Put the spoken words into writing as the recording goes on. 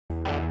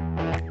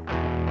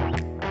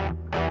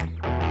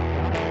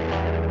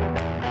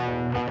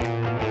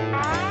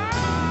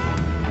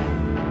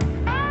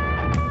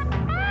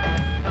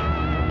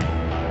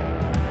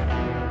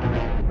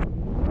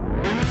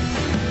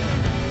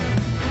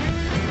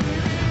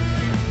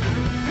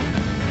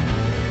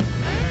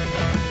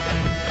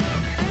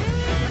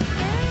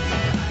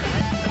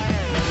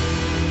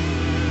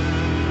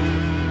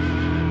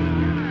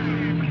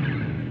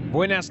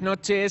Buenas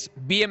noches,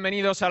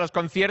 bienvenidos a los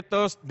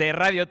conciertos de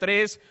Radio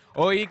 3,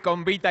 hoy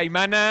con VITA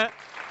IMANA,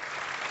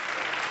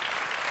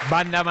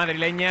 banda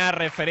madrileña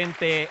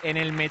referente en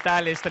el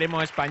metal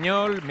extremo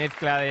español,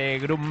 mezcla de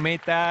groove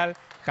metal,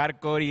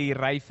 hardcore y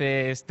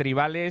raíces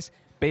tribales,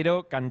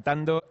 pero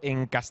cantando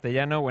en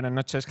castellano. Buenas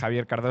noches,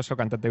 Javier Cardoso,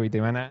 cantante de VITA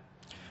IMANA.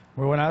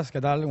 Muy buenas, ¿qué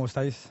tal? ¿Cómo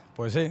estáis?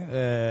 Pues sí,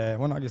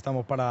 bueno, aquí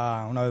estamos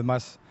para una vez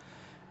más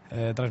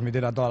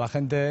transmitir a toda la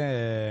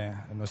gente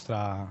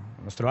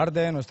nuestro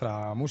arte,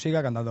 nuestra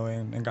música, cantando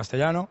en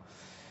castellano.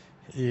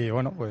 Y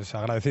bueno, pues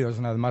agradecidos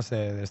una vez más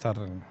de estar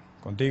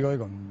contigo y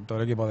con todo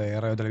el equipo de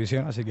Radio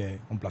Televisión, así que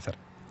un placer.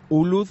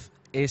 Uluz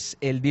es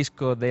el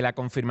disco de la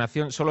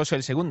confirmación, solo es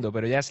el segundo,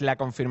 pero ya es la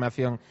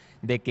confirmación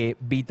de que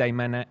VITA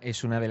IMANA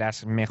es una de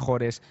las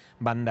mejores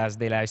bandas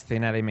de la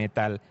escena de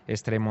metal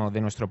extremo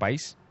de nuestro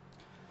país.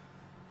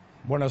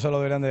 Bueno, eso lo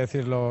deberían de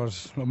decir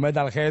los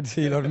metalheads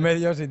y los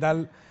medios y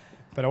tal.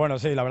 Pero bueno,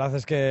 sí, la verdad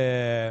es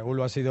que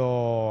Uluz ha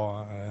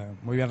sido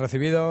muy bien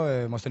recibido,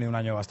 hemos tenido un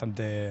año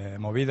bastante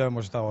movido,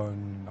 hemos estado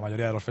en la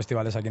mayoría de los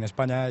festivales aquí en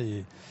España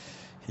y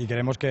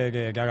creemos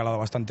que ha calado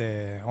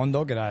bastante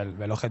hondo, que era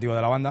el objetivo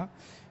de la banda,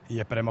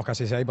 y esperemos que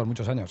así sea y por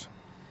muchos años.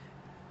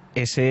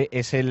 Ese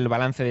es el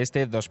balance de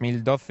este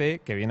 2012,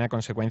 que viene a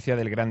consecuencia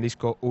del gran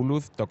disco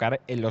Uluz,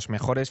 tocar en los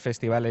mejores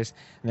festivales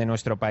de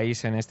nuestro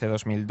país en este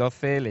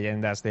 2012,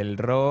 Leyendas del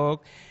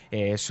Rock,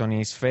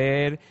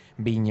 Sonisphere,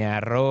 Viña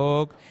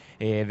Rock,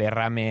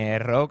 Derrame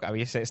Rock.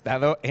 Habéis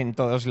estado en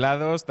todos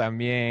lados,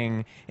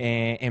 también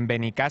en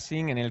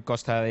Benicàssim, en el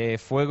Costa de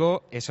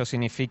Fuego. Eso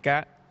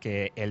significa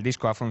que el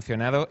disco ha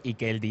funcionado y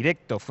que el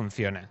directo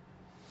funciona.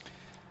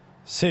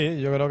 Sí,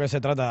 yo creo que se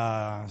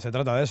trata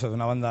de eso, de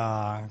una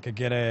banda que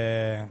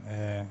quiere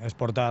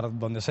exportar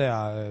donde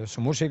sea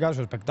su música,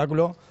 su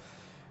espectáculo,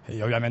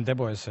 y obviamente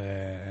pues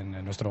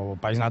en nuestro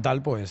país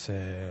natal pues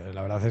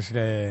la verdad es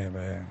que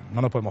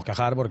no nos podemos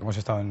quejar porque hemos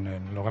estado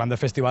en los grandes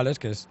festivales,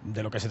 que es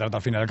de lo que se trata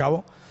al fin y al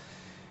cabo,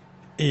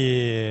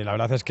 y la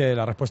verdad es que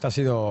la respuesta ha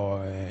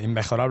sido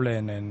inmejorable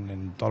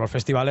en todos los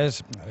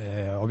festivales,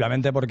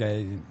 obviamente porque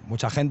hay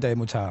mucha gente,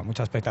 mucha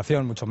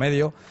expectación, mucho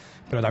medio,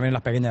 pero también en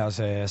las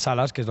pequeñas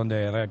salas, que es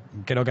donde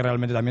creo que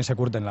realmente también se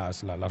curten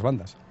las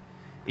bandas.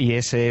 Y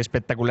ese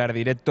espectacular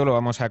directo lo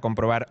vamos a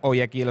comprobar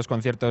hoy aquí en los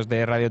conciertos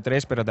de Radio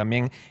 3, pero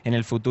también en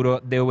el futuro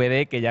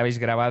DVD que ya habéis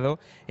grabado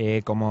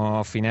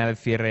como final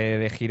cierre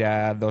de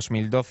gira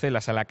 2012,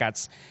 la Sala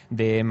Cats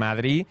de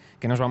Madrid.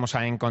 ¿Qué nos vamos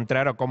a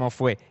encontrar o cómo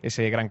fue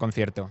ese gran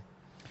concierto?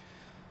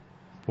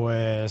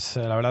 Pues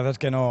la verdad es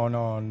que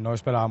no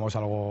esperábamos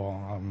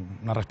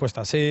una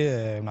respuesta así,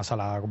 una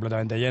sala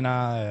completamente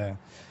llena,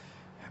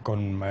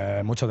 con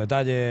mucho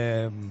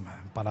detalle,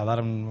 para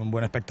dar un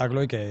buen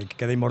espectáculo y que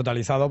quede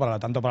inmortalizado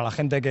tanto para la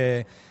gente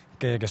que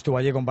estuvo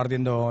allí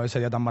compartiendo ese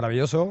día tan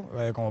maravilloso,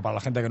 como para la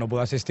gente que no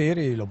pudo asistir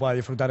y lo pueda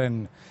disfrutar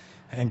en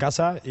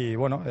casa. Y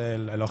bueno,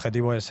 el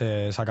objetivo es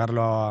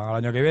sacarlo al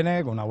año que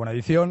viene con una buena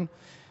edición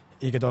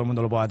y que todo el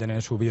mundo lo pueda tener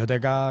en su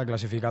biblioteca,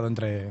 clasificado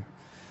entre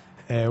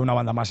una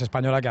banda más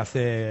española que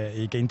hace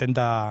y que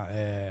intenta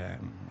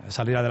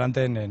salir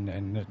adelante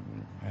en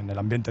el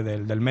ambiente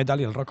del metal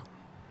y el rock.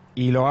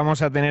 Y lo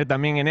vamos a tener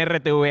también en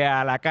RTV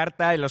a la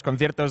carta, en los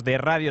conciertos de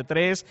Radio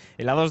 3,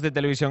 en la 2 de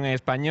Televisión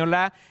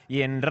Española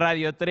y en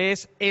Radio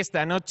 3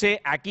 esta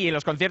noche, aquí en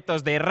los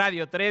conciertos de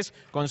Radio 3,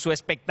 con su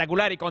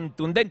espectacular y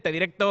contundente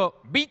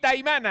directo, VITA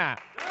IMANA.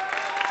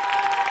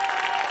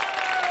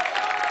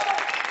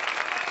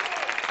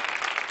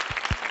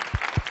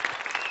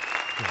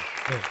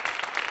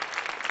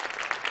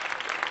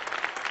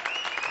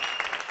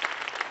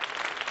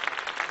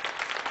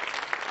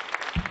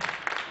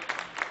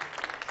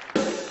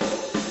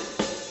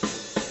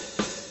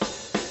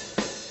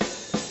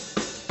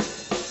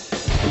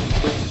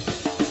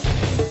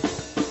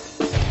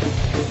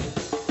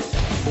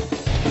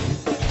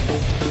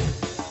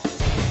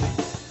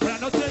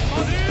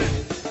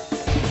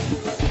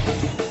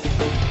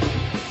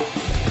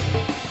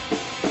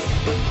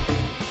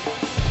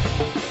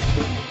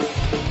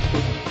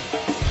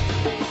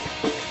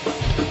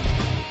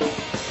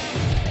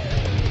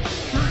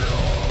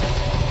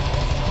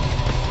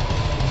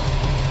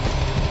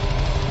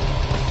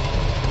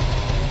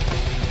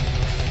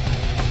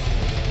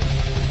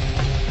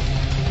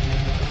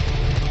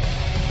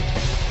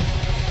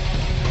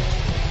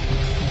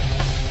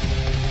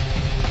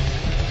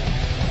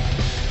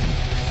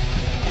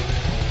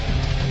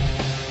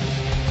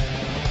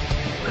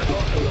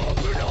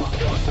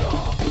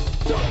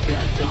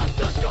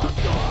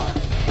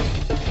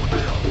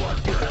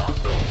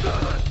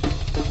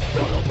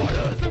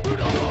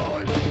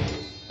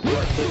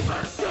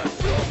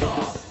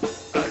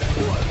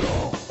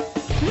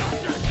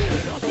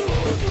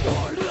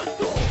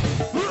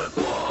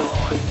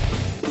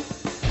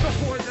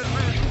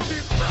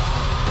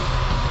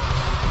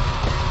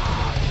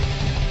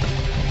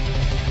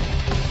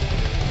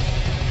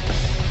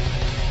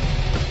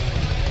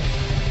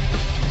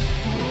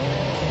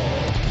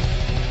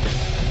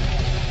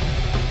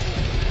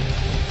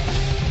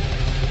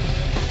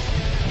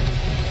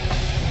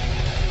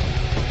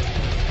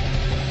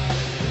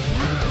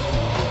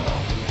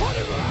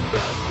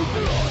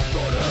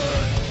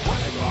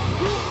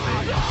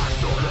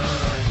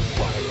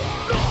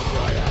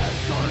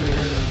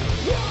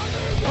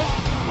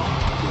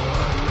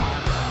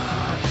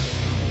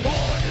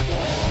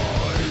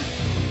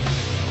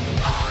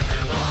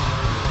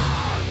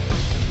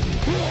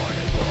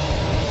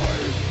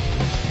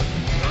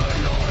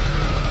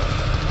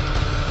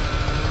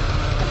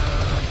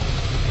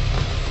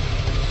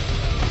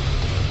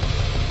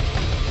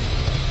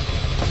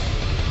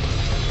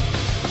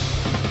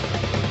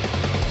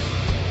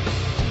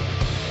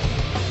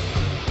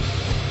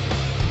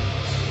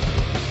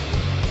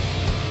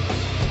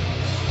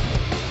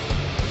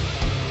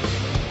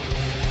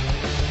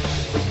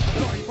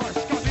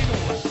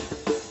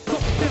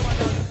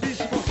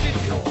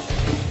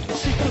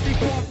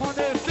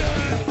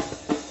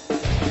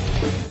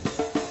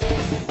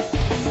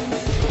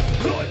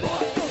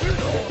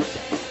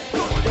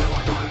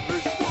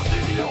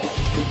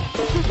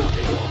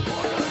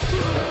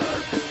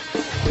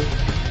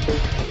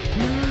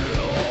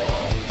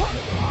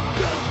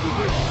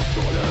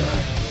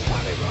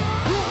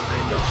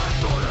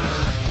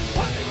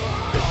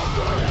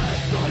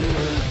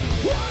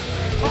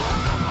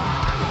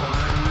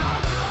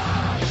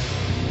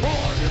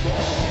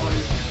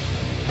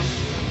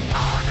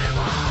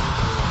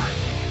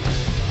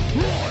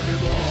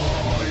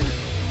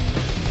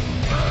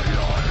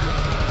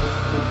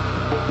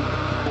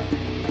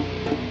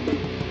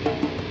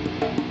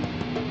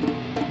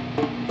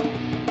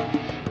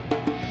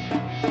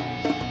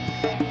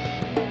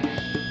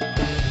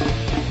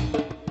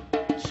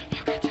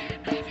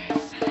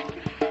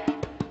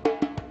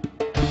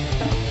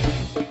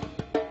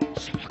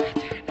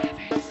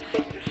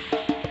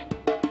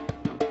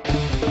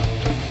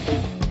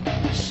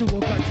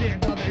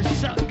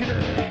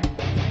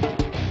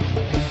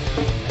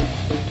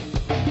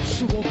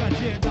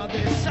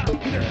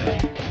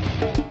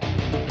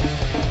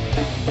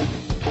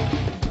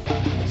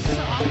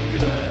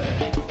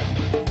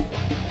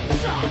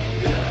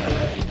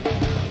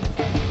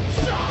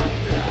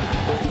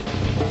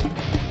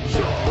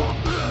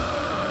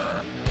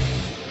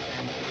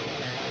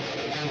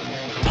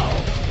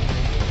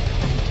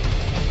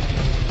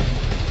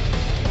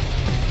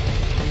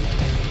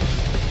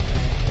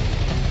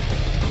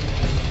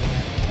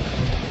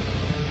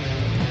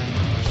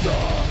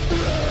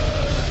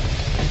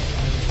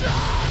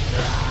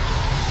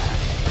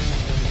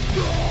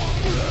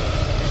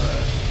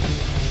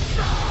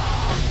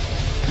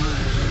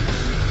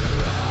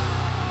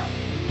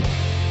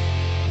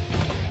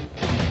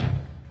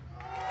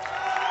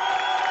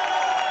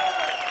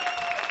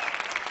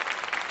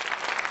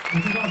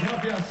 Muchísimas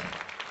gracias.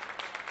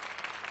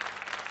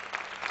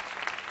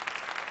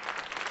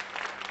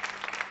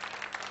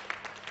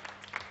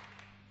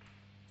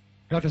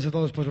 Gracias a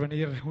todos por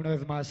venir una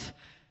vez más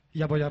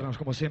y apoyarnos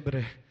como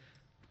siempre.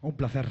 Un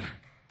placer.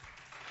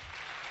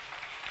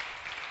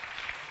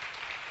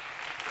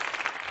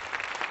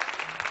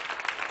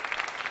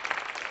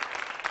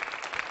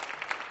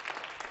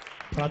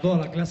 Para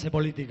toda la clase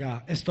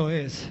política, esto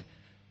es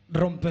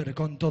Romper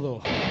con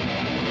Todo.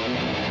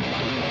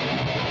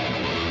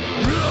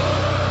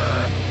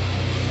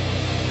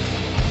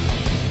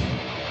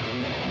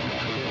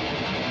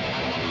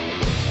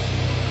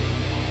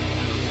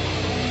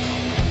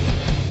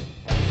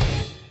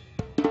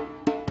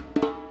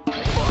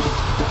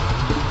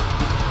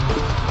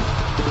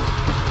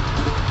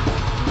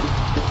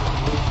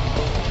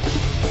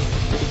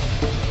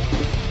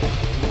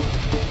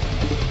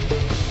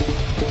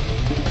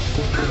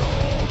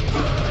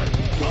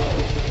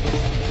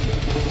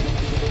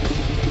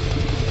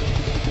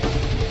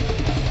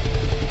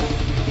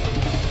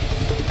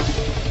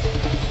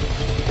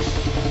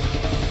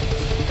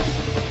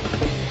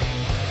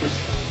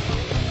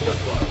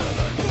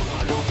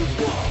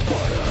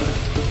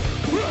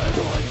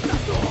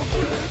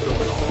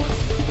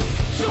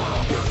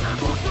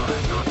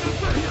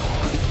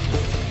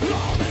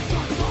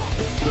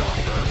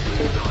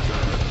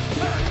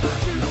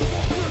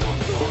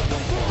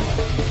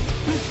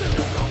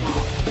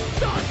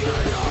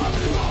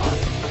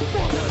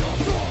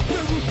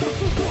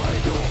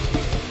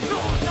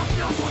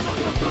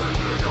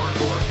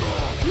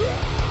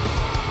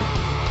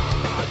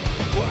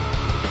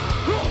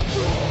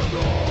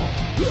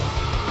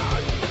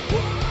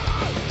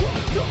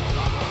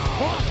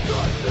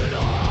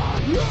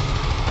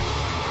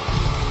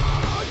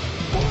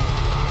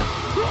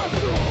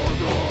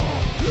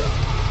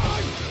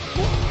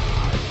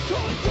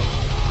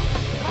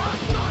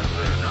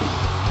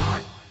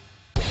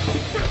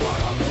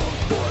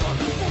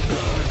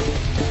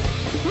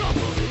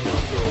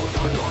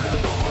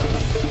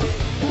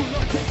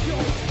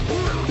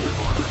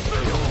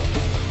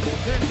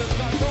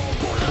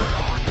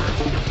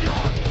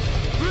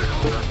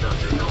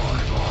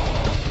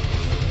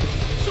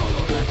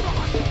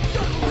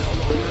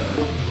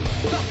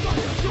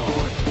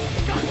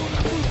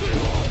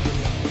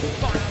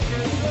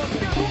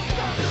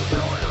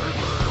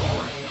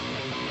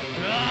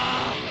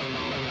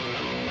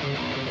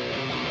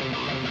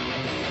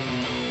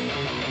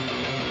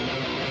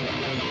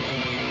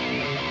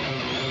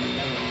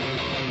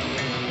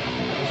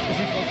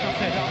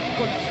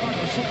 Con las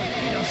manos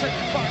sumergidas en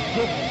el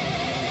barro.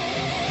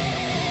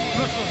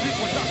 Nuestros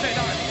ritmos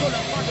nacerán con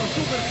las manos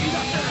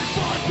sumergidas en el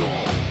barro.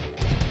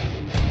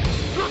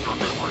 Nuestros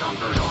ritmos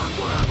nacerán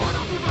con las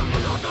manos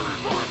sumergidas en el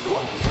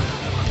barro.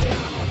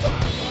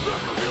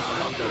 Nuestros ritmos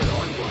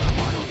nacerán con las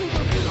manos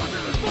sumergidas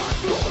en el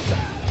barro.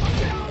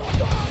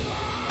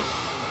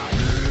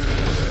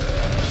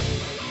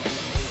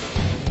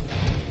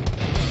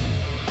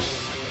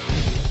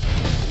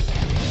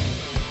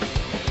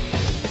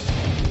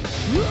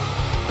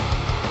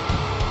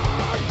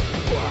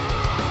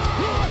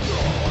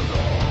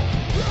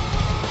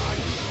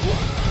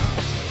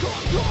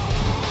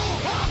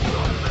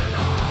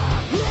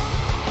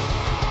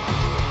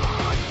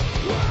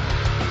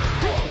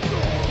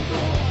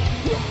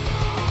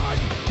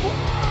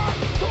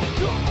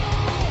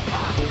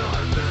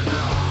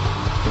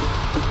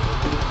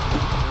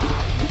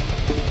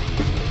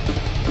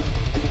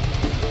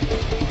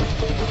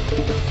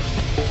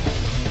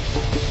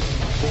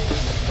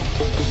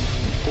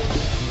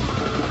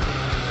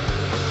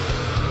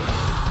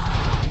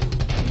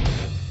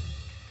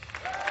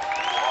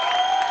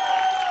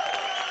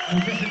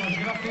 Muchísimas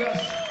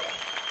gracias.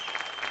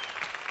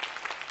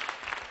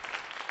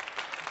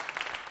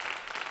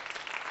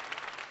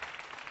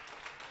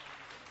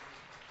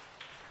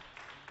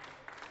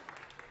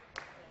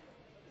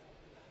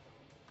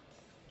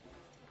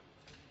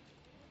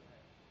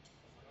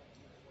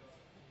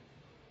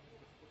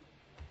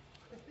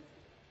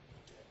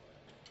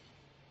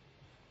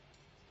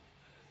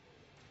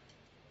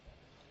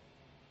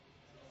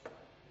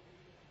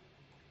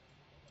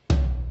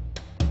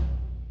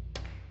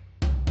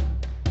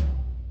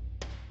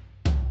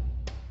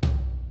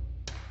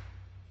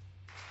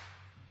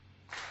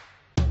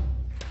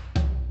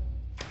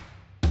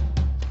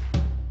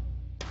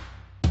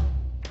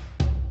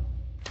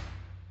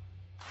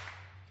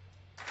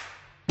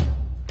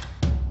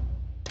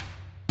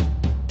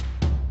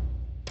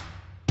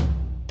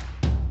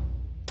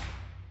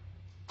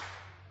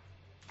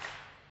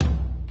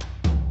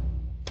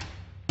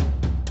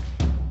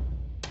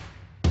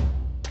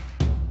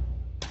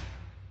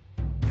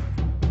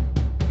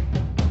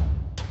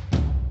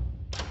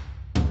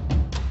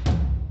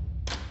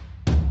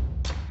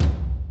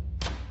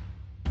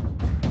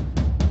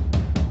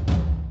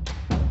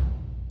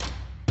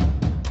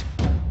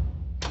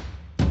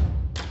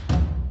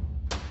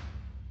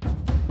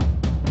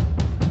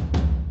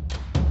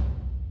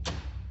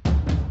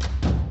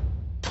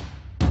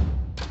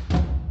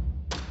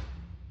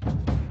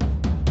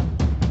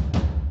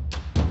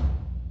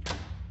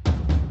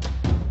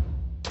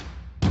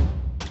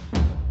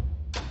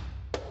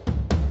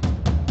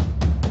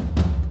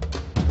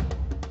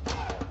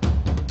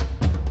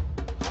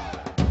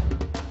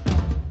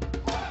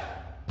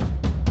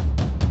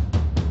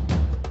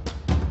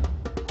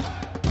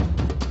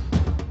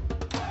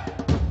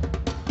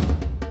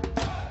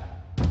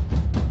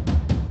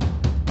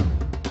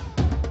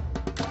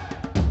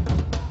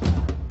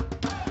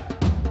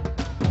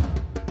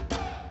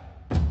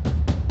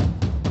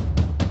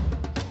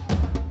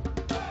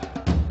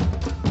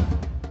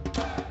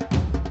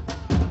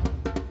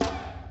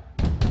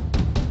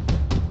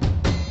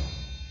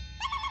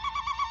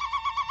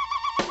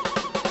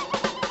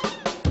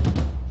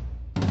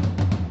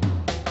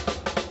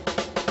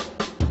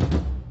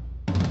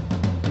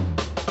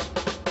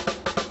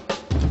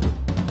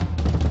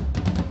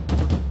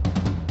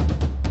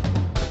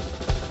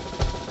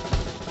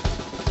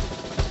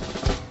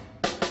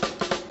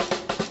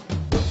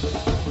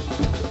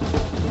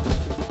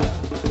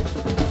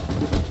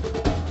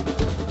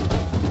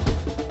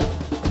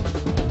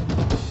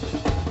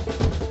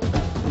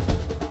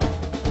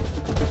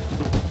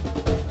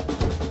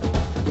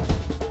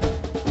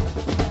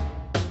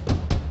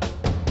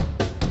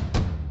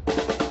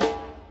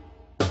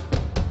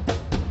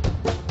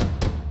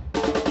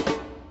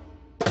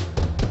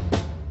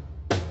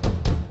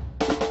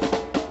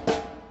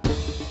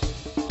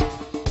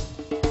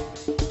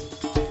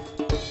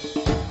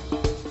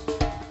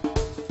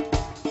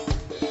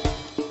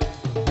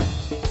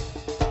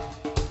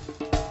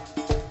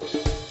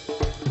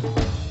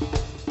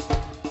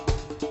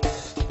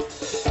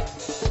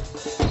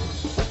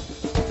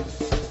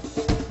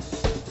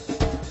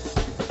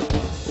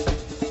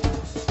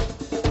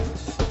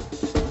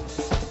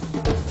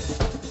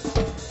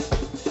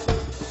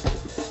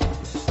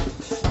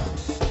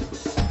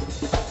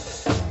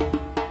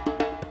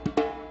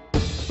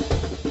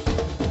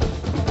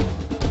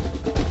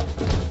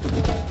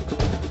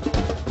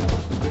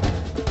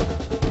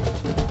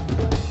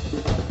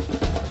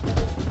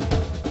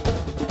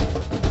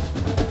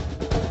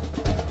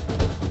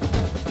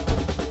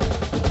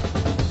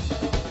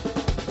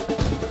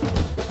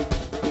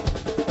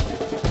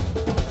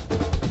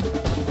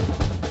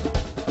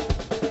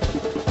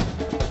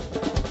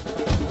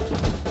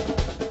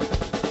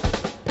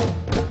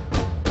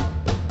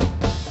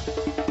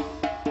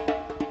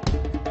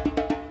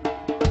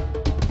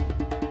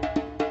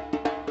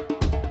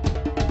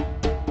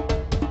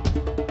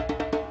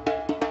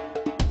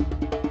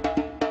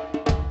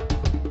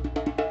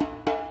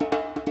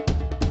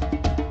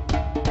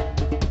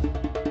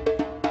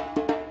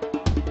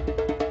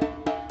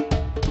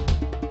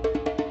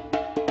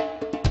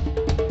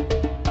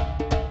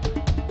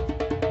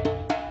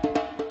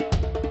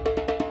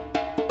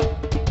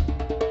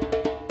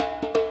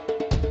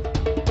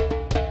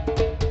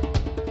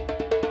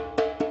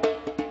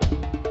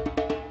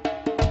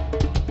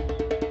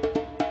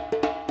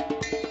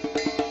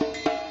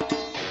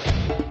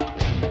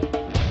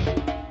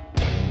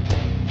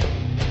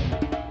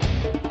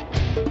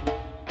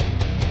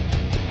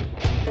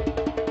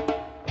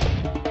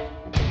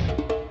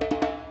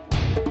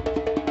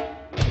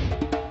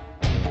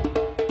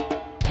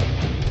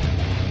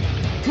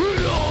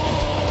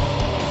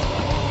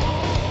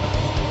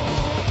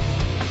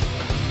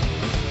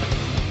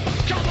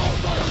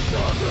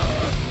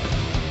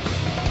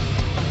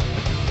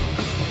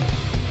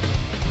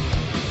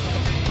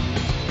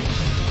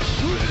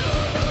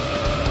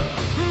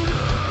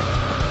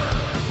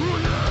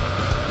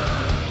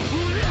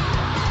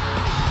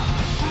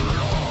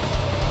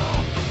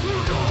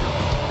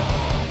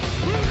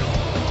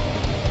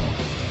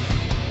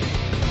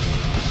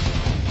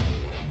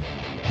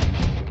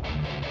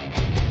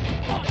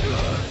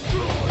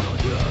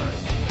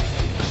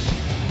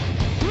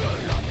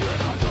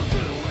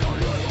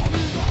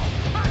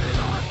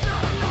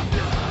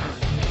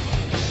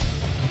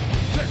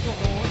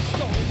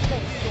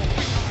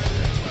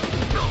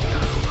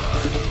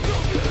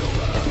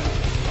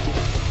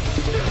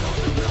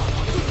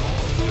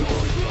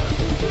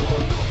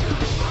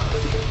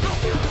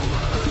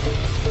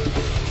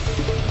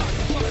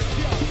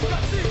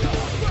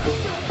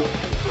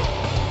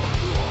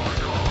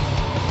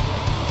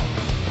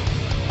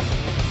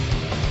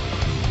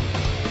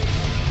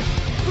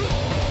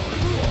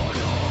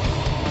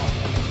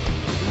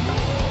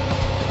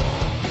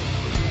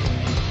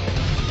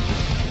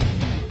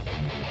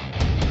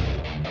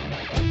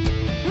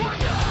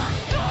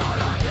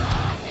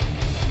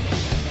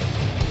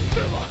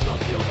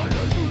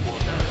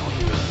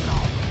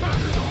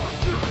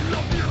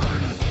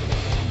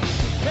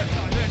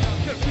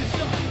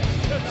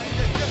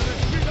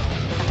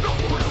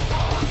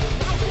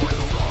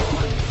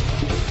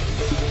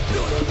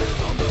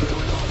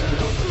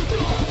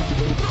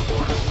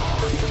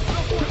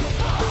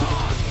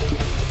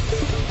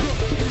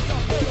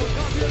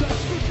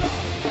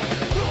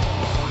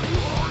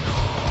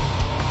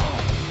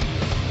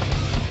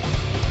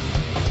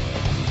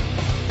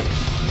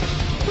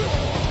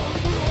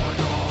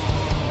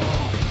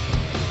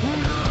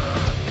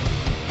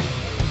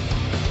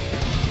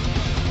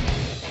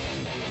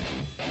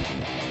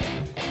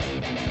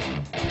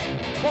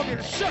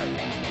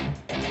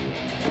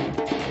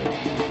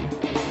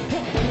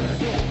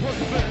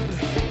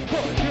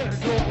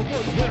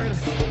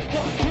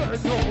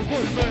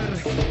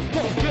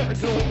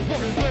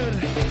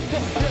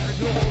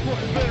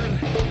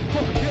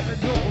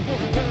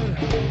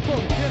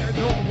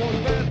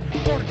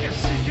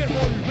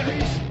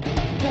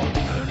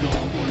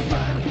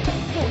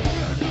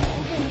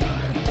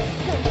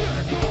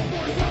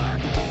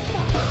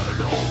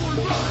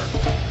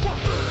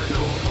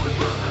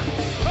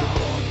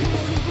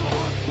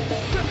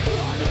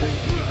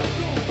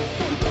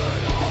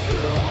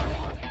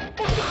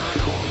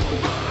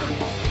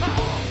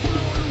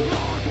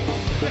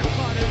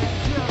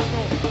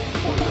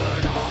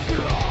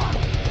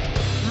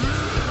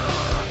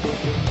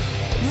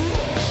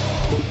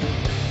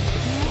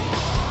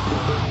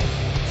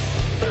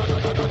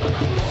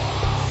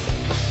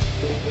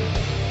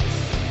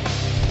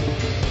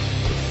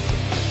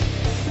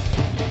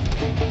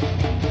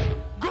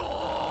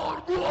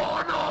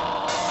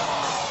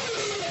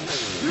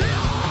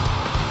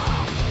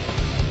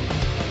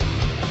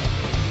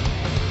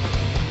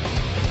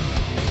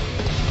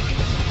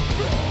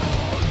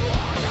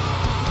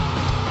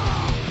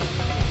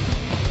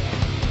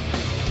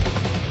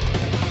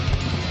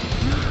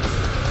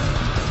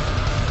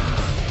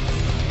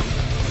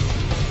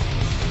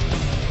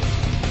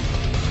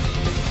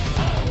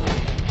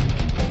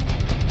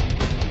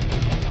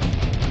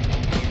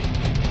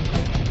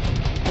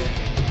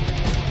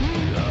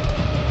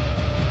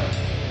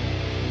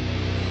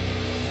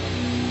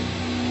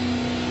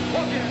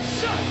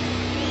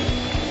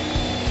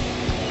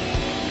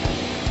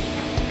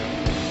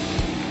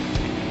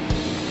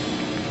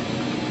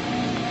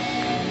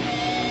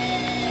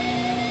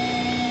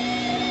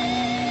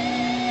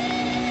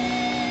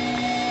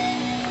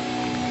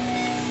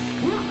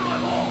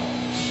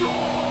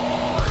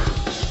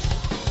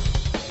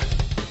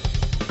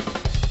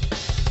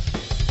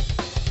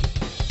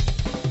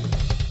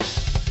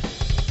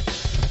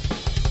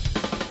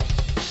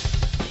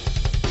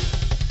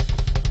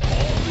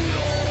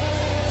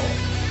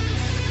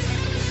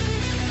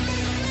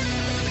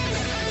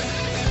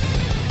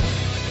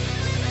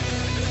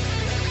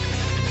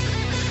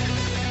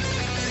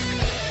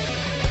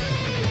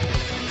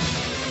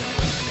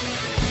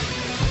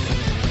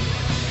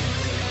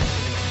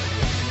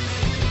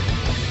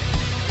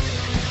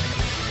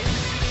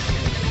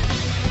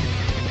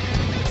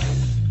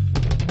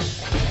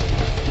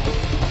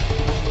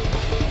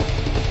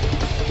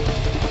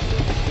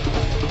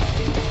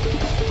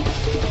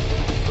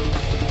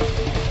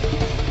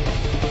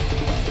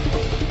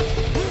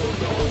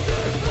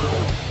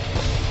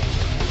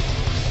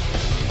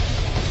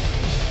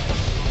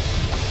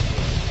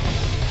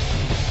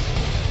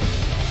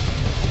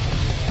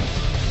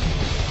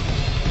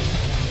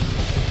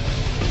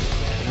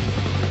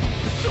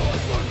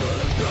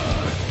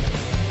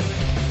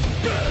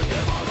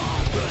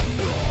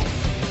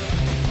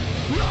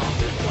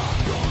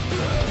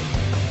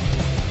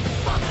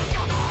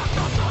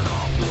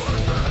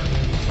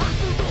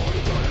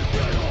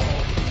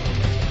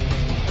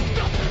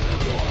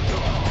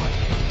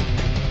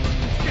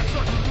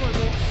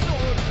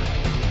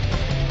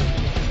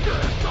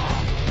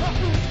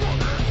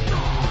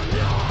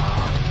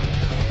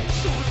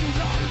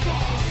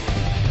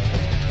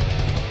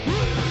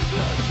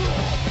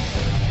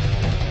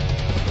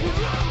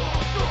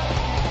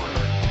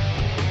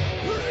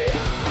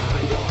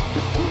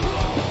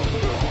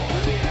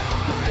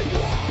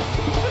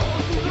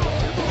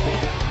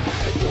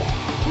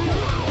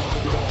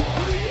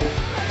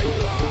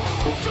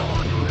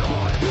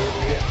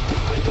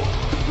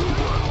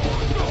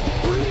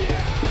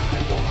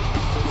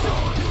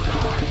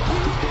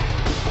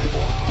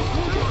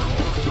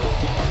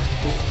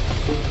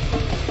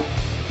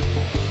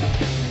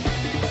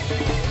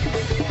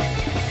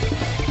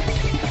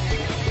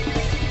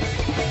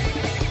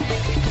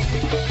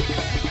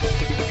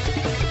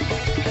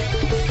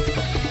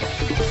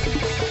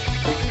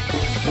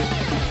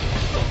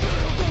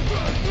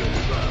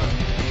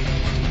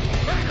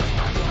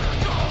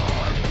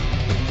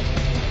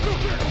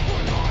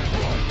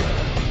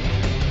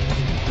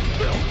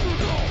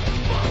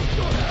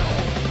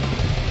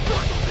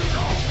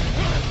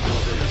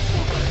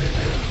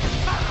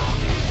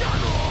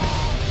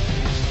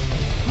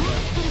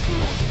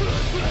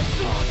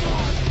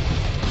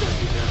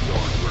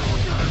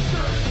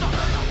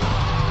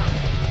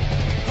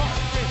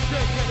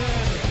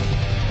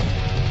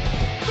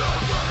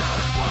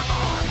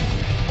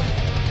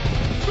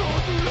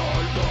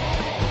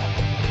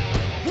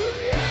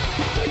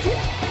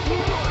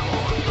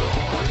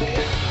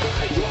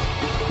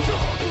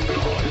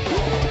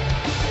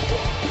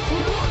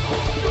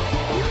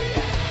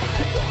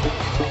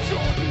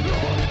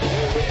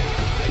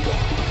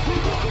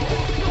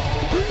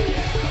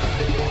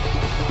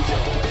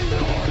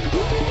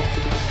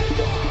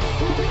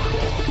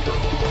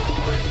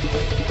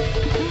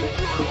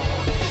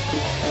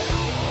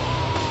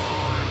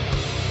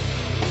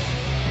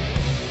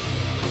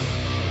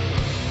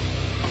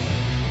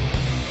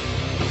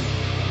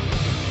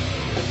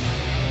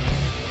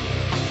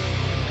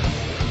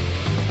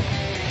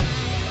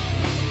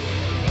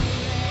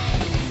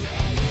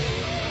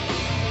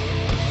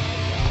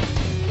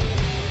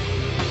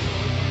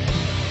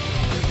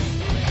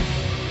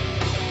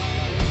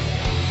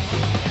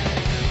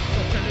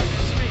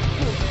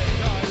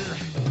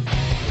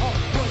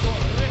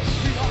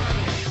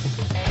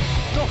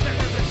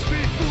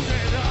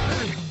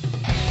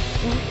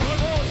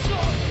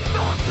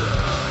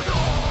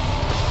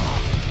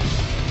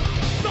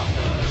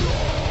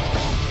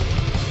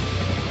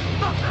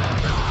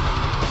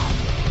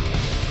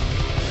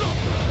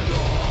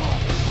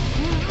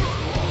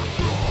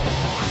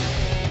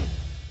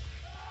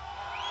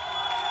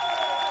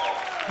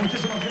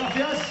 Muchísimas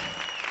gracias.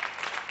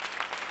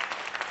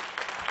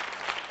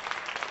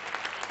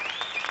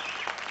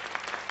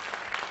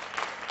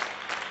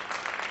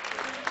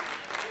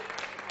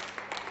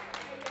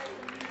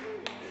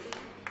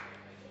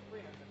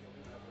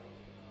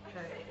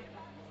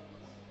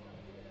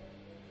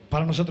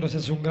 Para nosotros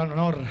es un gran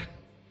honor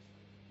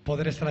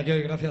poder estar aquí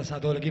hoy. Gracias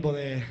a todo el equipo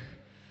de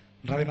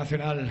Radio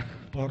Nacional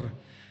por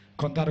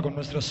contar con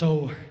nuestro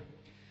show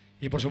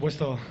y, por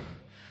supuesto,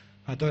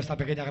 a toda esta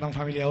pequeña gran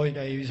familia hoy que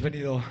habéis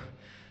venido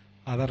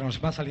a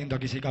darnos más aliento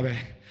aquí si cabe.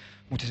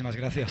 Muchísimas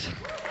gracias.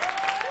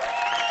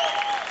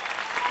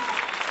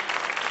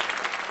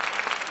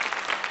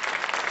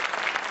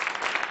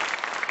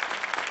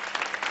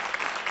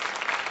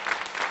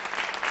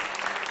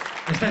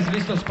 ¿Estáis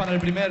listos para el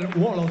primer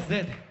Wall of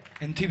Death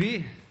en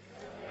TV?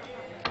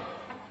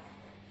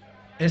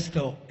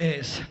 Esto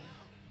es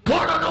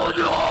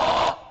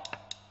Paranoia.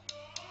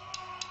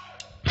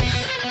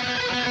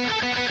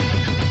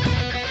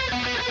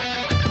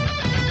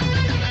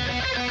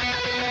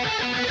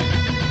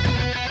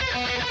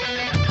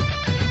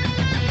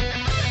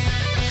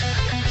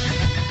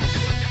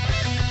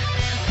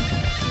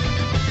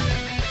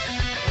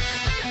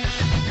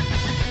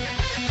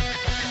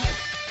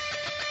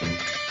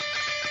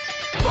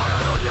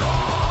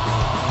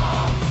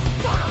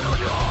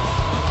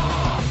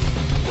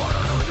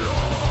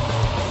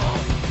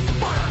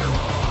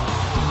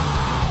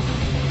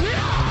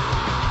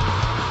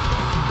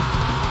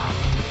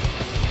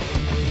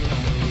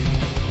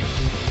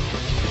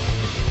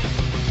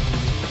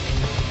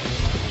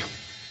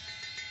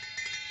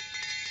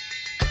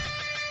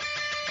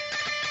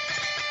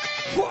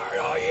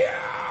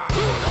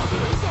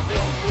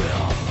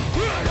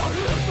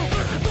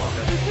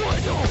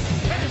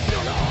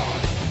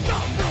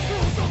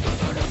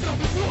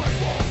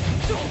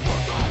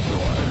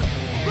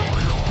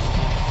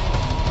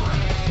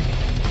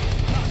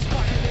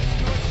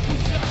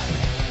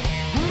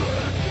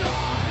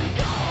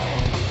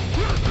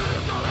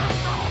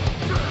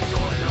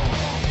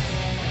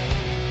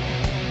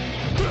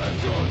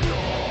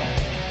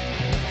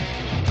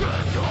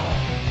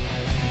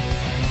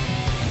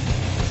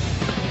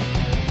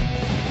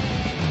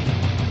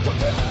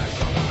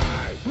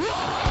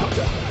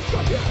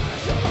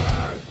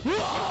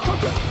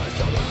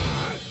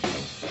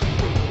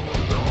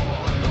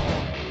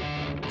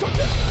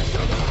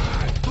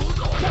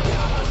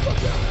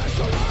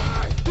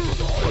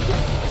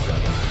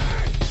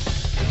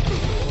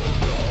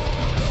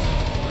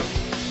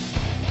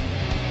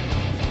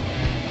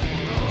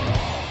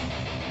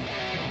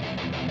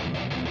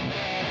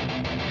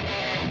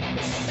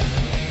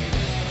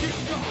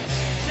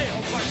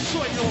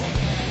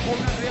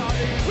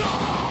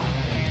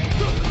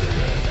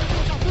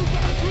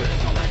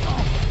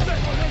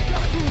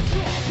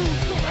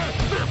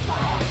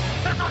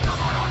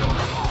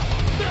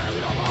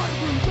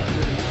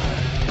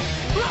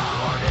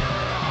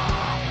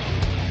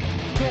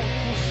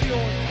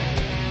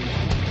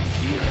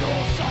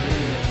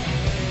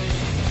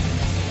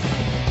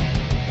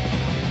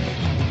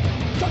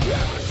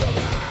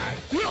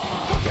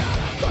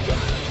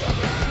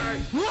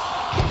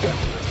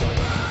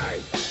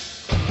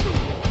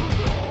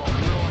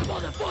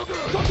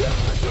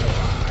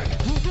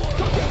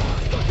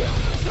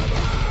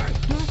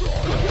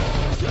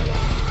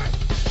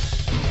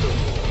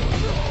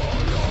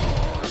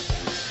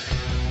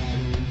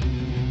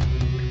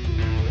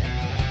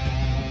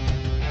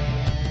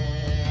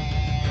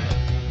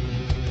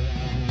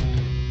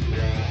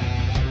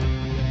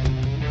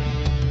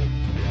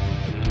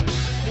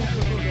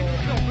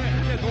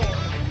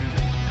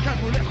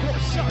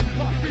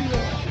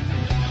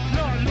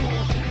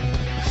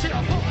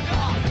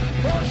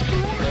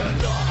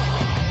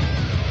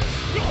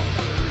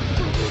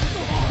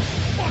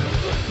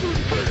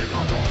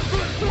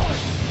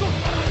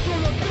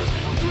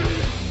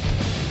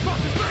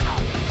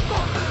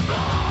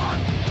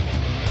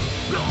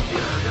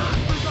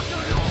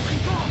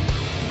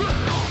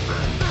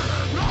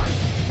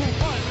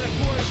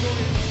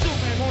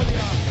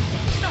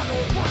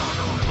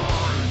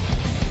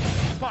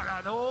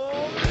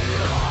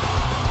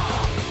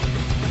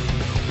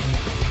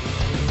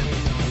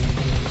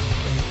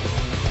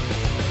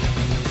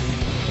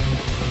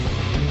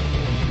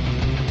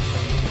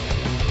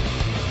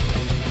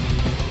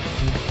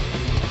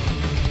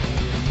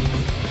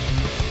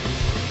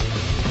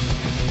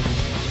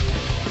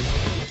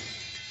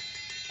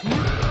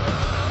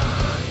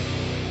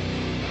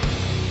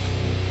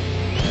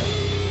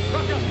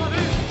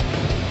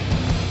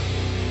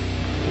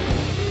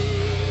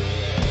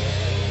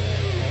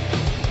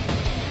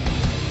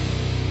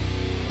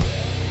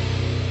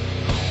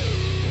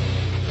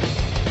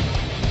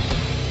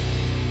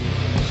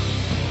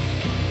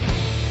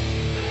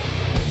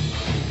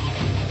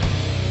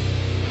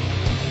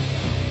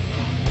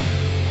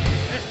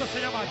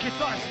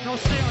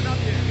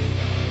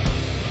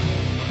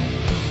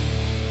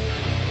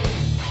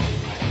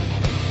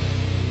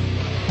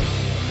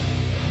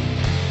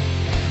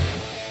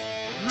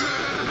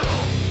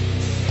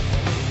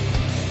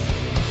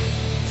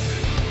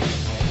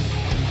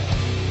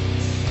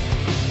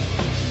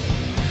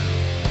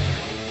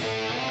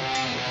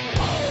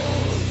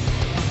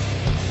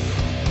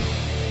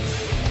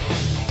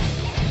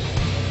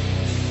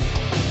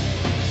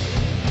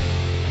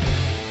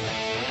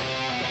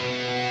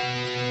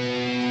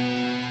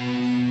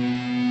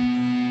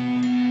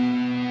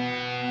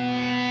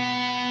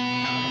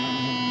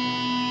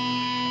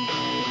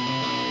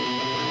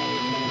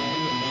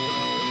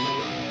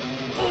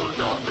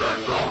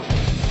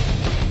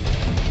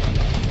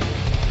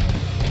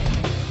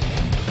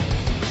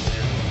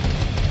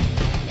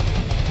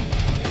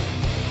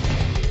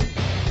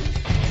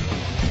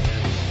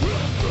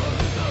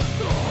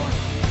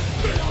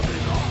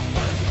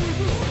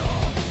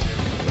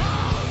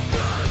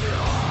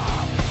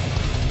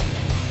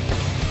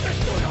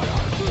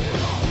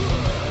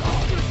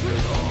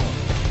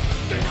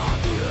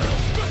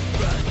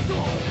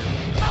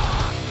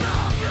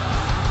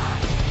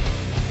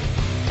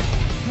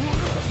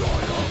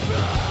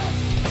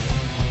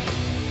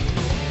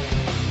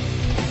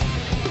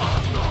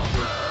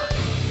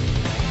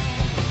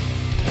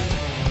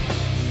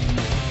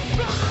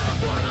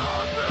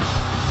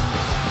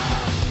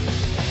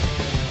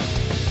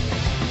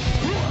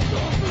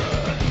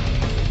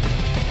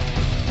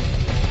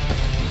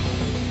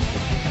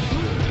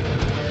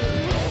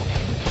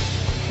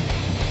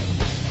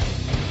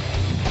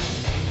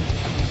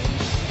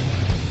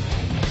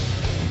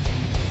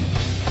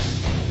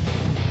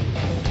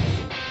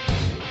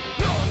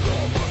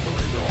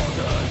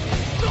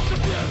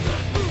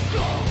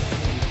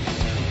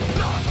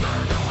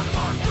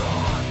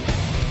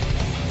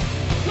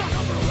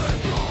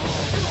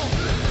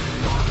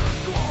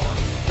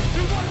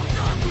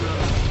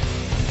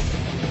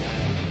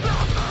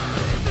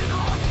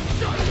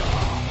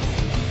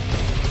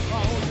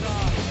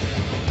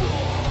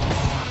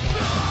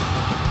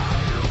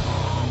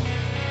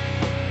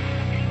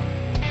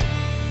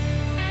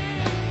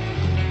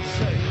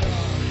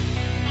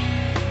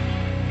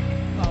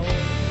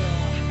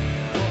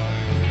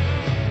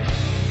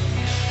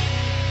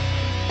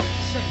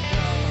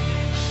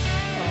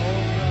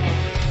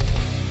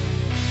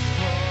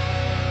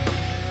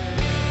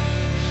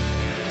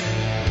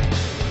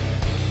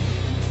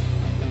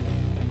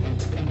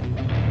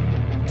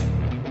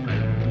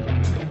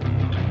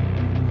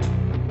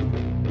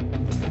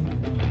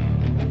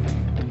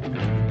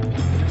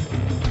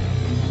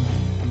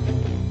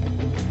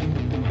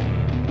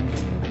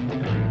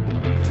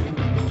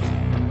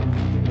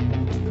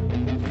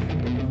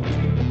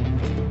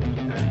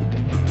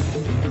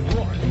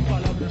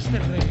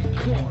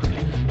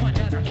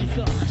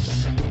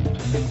 quizás.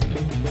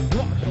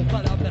 Guardo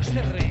palabras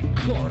de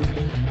rencor,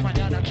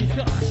 mañana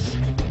quizás.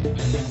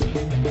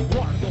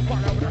 Guardo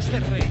palabras de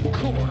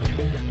rencor,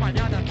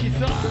 mañana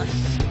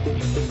quizás.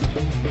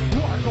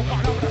 Guardo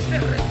palabras de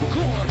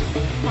rencor,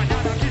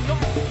 mañana quizás.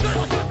 Te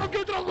las tengo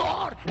que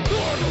tragar.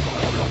 Guardo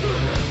palabras de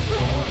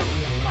rencor,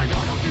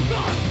 mañana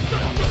quizás. Te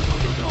las tengo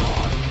que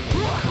tragar.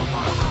 Guardo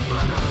palabras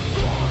de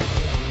rencor,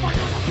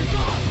 mañana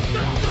quizás. Te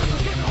las tengo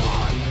que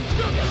tragar.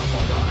 Yo quiero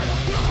poder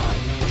hacer,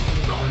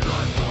 tal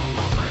vez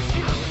como me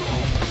siento,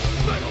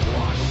 pero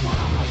guardo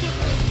palabras de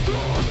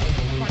rencor,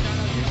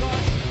 mañana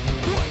quizás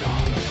pueda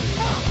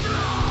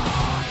hablar.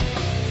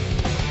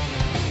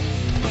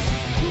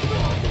 Un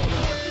poco de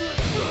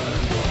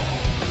respeto,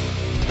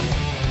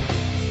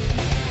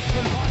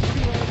 el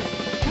vacío,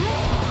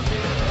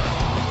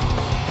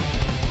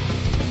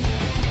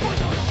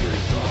 mañana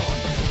quizás.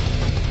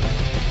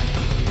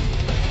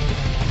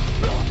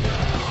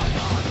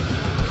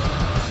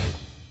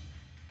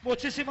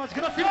 Muchísimas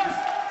gracias.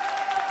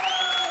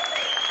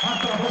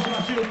 Hasta la próxima,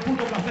 ha sido un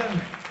puto placer.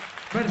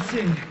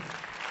 Merci.